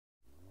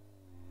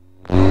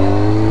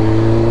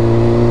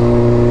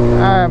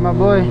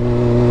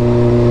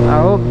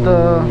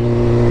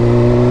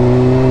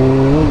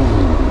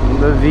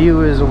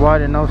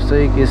wide enough so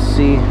you can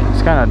see.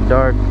 It's kind of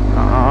dark.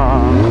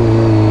 I'll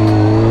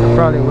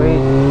probably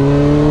wait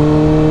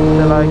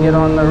till I get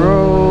on the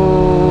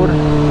road.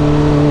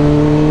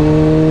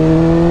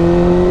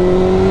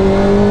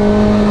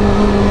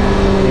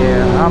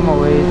 Yeah, I'm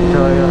gonna wait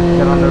till I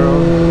get on the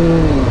road.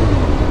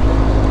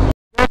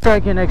 I guess I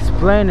can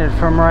explain it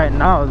from right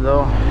now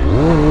though.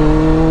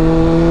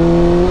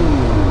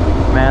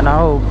 Man, I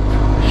hope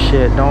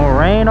shit don't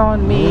rain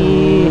on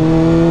me.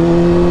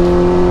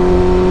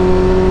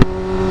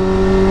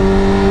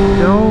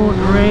 Don't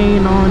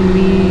rain on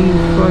me,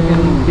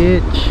 fucking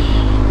bitch.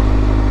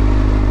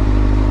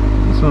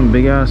 Some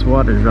big ass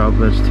water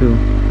droplets too.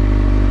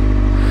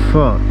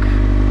 Fuck.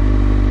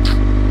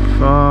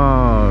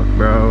 Fuck,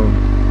 bro.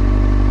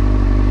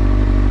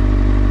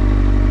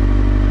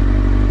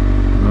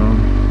 Well,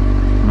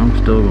 I'm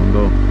still gonna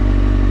go.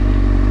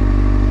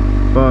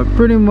 But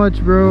pretty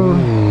much, bro,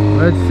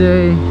 let's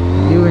say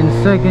you in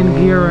second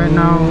gear right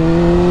now.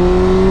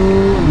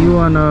 You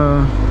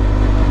wanna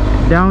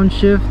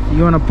downshift,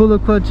 you wanna pull the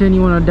clutch in,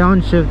 you wanna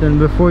downshift, and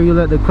before you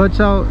let the clutch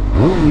out,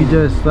 you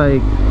just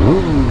like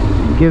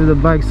give the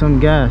bike some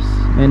gas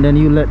and then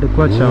you let the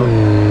clutch out.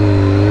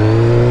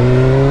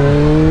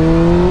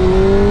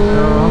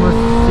 So I'm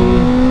gonna see.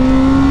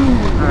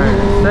 Alright,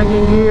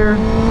 second gear,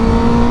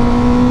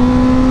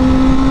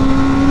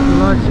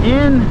 clutch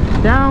in,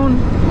 down,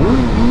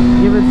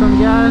 give it some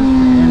gas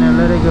and then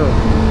let it go.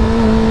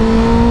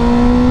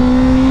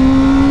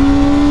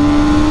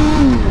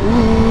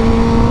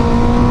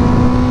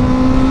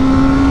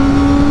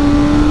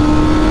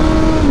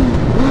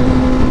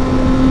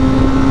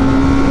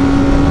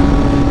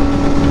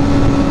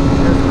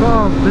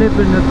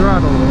 Flipping the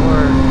throttle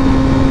or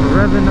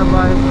revving the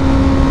bike,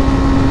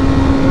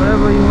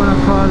 whatever you want to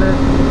call it.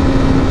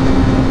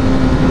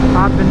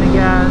 Popping the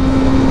gas.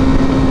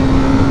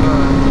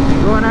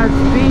 You're going at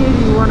speed,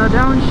 you want to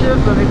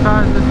downshift. Let me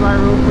pass this light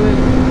real quick.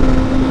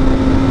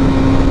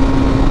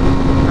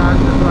 Pass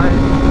this light.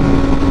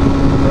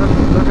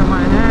 Look at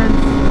my hands.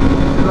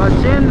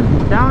 Clutch in,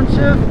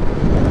 downshift,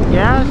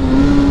 gas,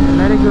 and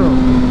let it go.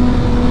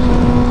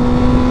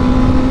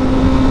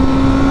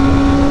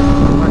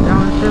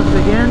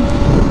 Again,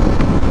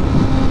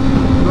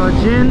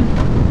 clutch in,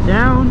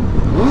 down,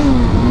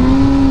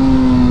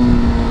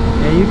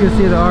 and you can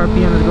see the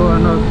RPM is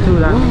going up too.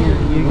 That means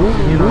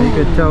you know, you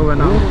could tell when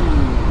up.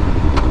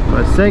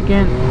 But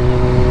second,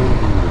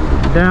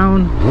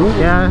 down,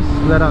 gas,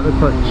 let out the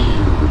clutch.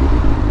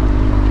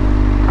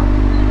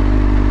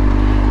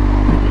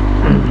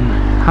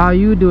 How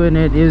you doing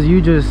it is you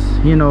just,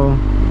 you know,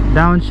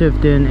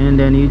 downshifting and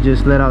then you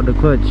just let out the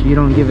clutch. You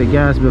don't give it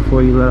gas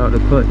before you let out the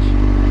clutch.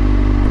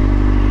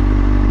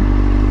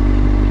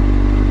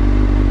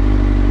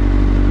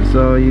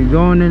 So you're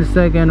going in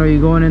second, or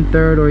you're going in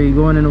third, or you're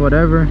going in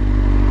whatever.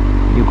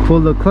 You pull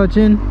the clutch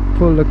in,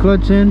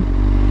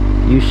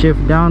 you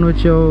shift down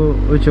with your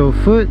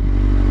foot,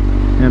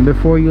 and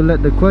before you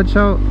let the clutch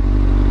out,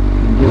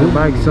 give the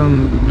bike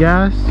some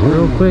gas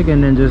real quick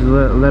and then just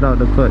let out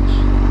the clutch.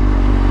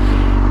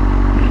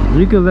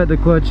 You can let the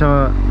clutch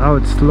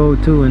out slow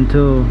too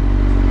until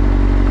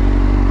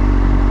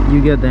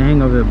you get the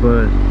hang of it,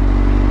 but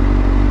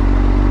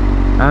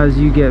as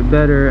you get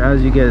better,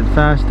 as you get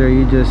faster,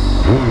 you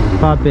just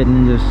pop it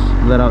and just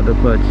let out the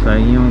clutch.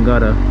 Like, you don't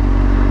gotta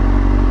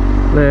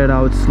let it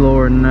out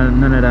slower,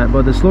 none of that.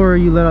 But the slower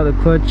you let out the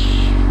clutch,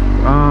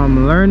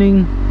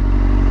 learning,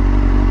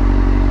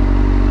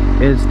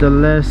 it's the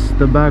less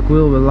the back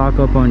wheel will lock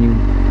up on you.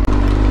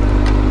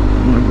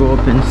 I'm gonna go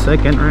up in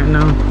second right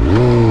now.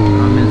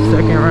 I'm in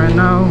second right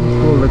now.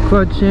 Pull the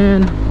clutch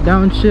in,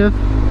 downshift,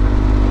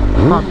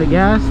 pop the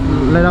gas,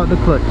 let out the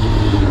clutch.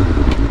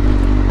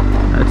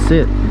 That's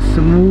it.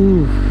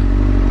 Smooth.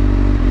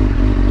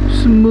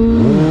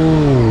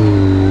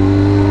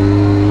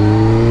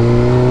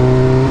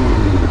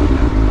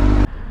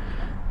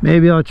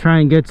 Maybe I'll try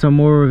and get some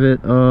more of it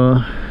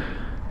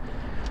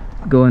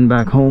going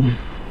back home.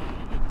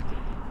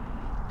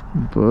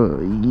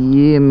 But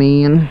yeah,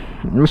 man,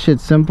 this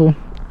shit's simple.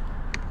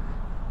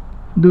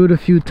 Do it a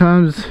few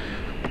times,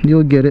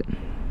 you'll get it.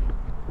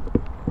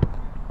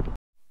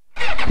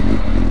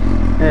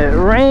 It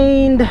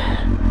rained,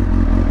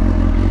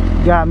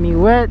 got me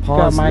wet,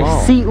 got my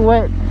seat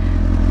wet.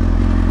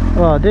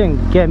 Well, it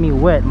didn't get me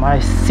wet, my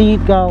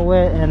seat got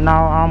wet and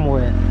now I'm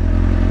wet.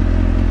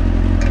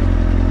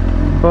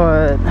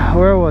 But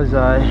where was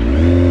I?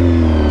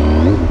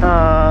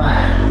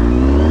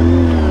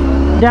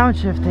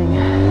 Downshifting.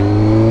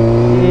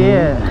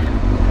 Yeah.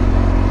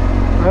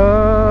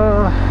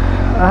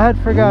 I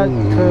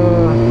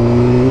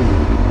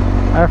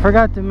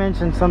forgot to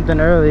mention something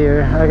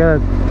earlier. I gotta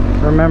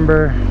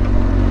remember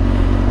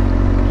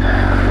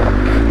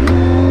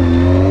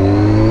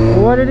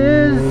what it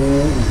is.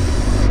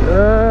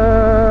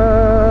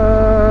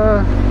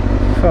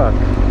 Fuck.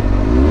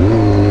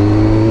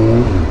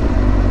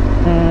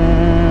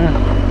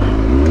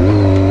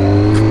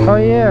 Oh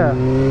yeah.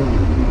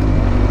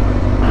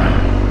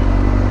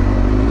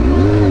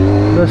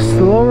 The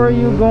slower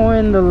you go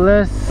in, the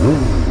less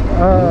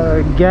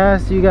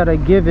gas you gotta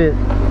give it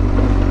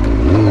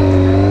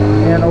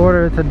in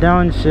order to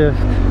downshift.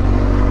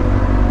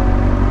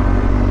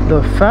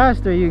 The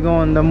faster you're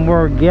going, the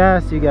more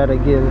gas you gotta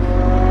give.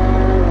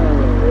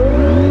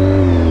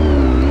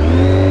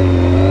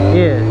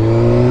 Yeah.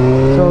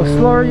 So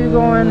slower you're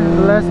going,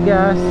 the less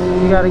gas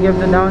you gotta give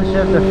to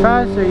downshift. The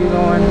faster you're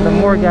going, the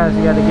more gas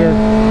you gotta give.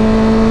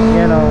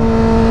 You know,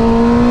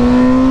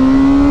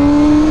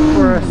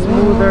 for a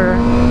smoother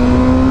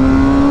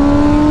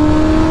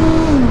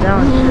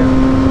downshift.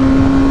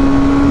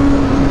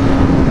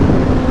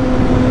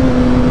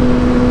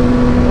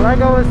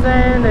 Like I was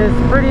saying, it's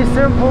pretty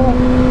simple.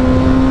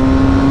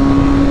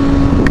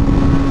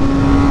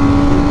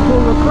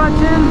 Pull the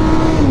clutch in,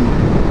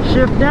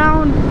 shift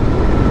down, a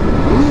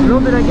little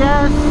bit of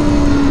gas,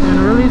 and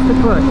release the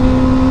clutch.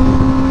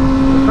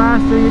 The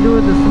faster you do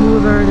it, the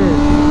smoother it is.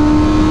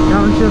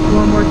 Downshift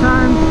one more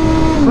time,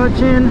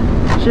 clutch in,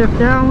 shift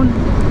down,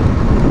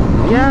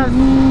 gas, and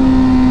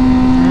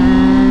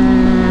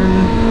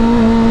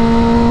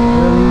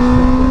release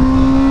the clutch.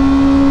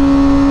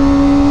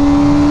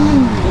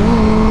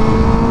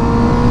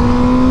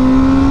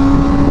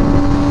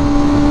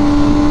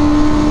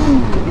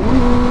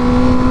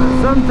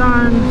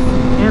 Sometimes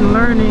in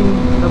learning,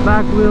 the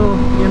back wheel,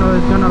 you know,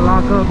 is gonna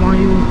lock up on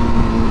you.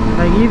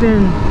 Like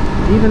even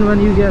when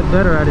you get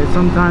better at it,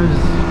 sometimes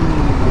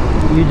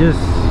you just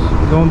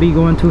gonna be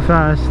going too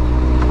fast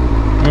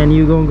and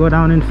you gonna go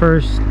down in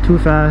first too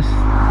fast,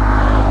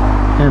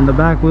 and the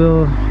back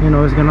wheel, you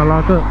know, is gonna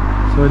lock up.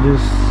 So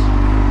just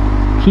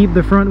keep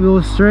the front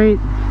wheel straight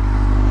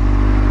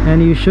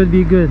and you should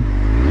be good.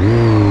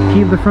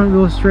 Keep the front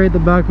wheel straight, the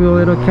back wheel,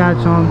 it'll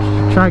catch on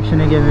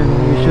traction again and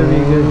you should be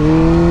good.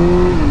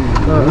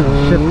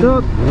 Shift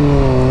up,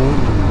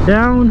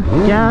 down,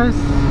 gas,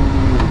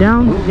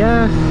 down,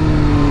 gas.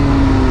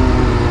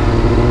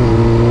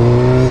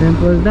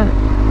 Simple as that.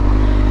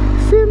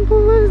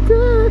 Simple as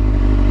that.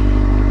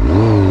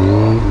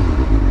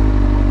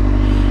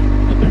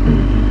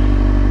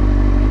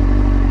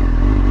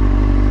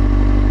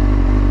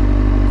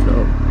 So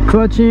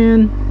clutch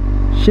in,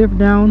 shift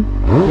down,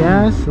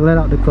 gas, let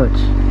out the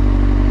clutch.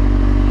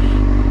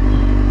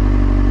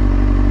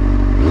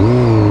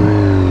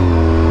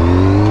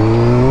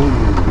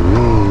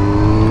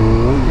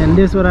 And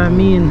this is what I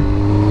mean,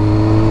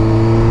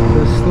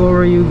 the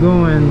slower you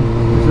going,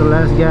 the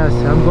less gas.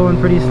 I'm going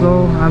pretty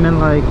slow. I'm in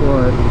like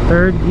what,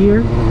 3rd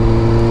gear,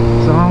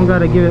 so I don't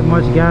gotta give it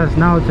much gas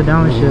now to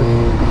downshift.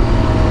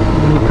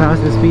 When you pass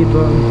the speed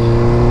button,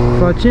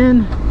 clutch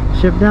in,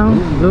 shift down,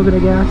 a little bit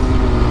of gas,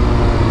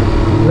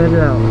 let it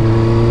out.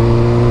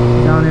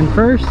 Down in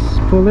first,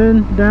 pull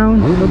in,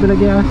 down, a little bit of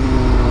gas.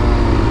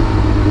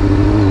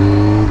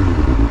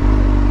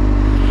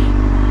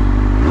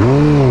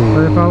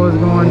 But if I was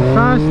going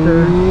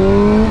faster,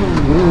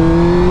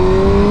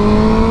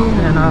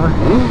 then I'll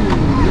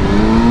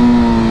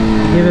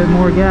give it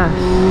more gas,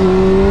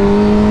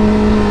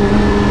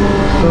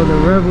 so the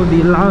rev will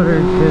be louder,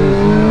 because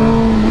you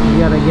know, you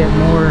gotta get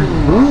more,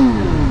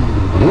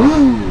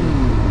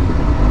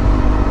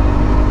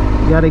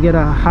 you gotta get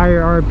a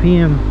higher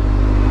RPM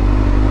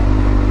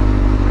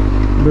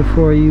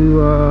before you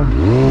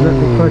let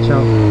the clutch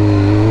out.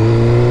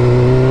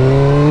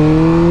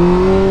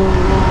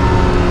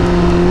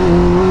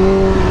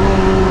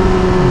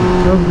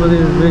 Hopefully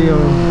this video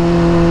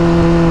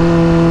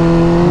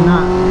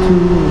not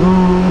too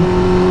long.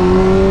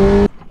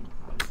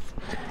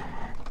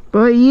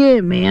 But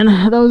yeah, man,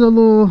 that was a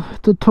little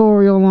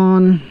tutorial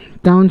on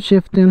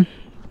downshifting.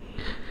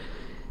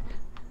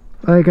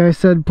 Like I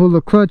said, pull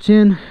the clutch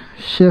in,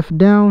 shift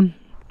down,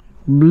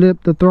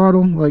 blip the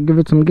throttle, like give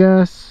it some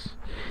gas,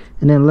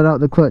 and then let out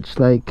the clutch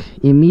like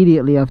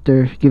immediately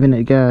after giving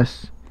it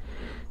gas.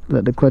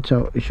 Let the clutch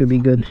out, it should be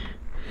good.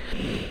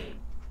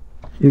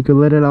 You could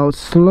let it out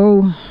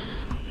slow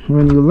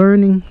when you're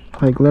learning,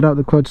 like let out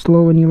the clutch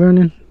slow when you're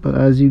learning, but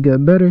as you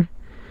get better,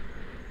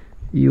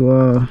 you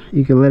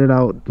can let it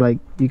out, like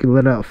you can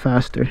let it out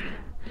faster.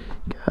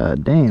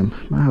 God damn,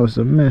 my house is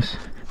a mess.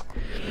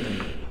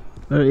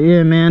 But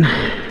yeah, man,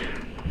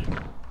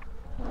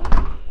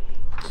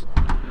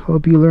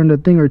 hope you learned a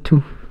thing or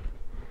two.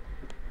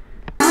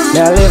 Me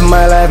I live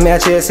my life, me I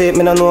chase it.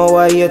 Me no know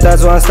why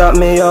haters want stop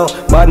me, yo.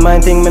 Bad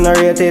mind thing, me no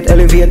rate it.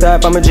 Elevator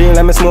for me dream,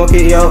 let me smoke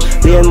it, yo.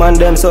 Lane man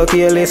them so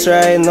careless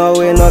right now,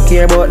 we no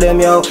care about them,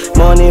 yo.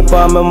 Money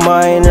for my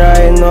mind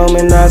right now,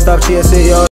 me not stop chase it, yo.